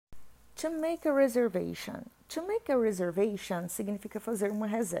To make a reservation. To make a reservation significa fazer uma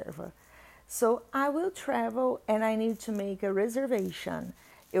reserva. So, I will travel and I need to make a reservation.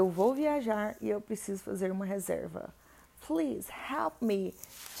 Eu vou viajar e eu preciso fazer uma reserva. Please help me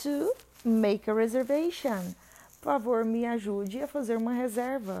to make a reservation. Por favor, me ajude a fazer uma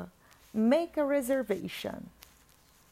reserva. Make a reservation.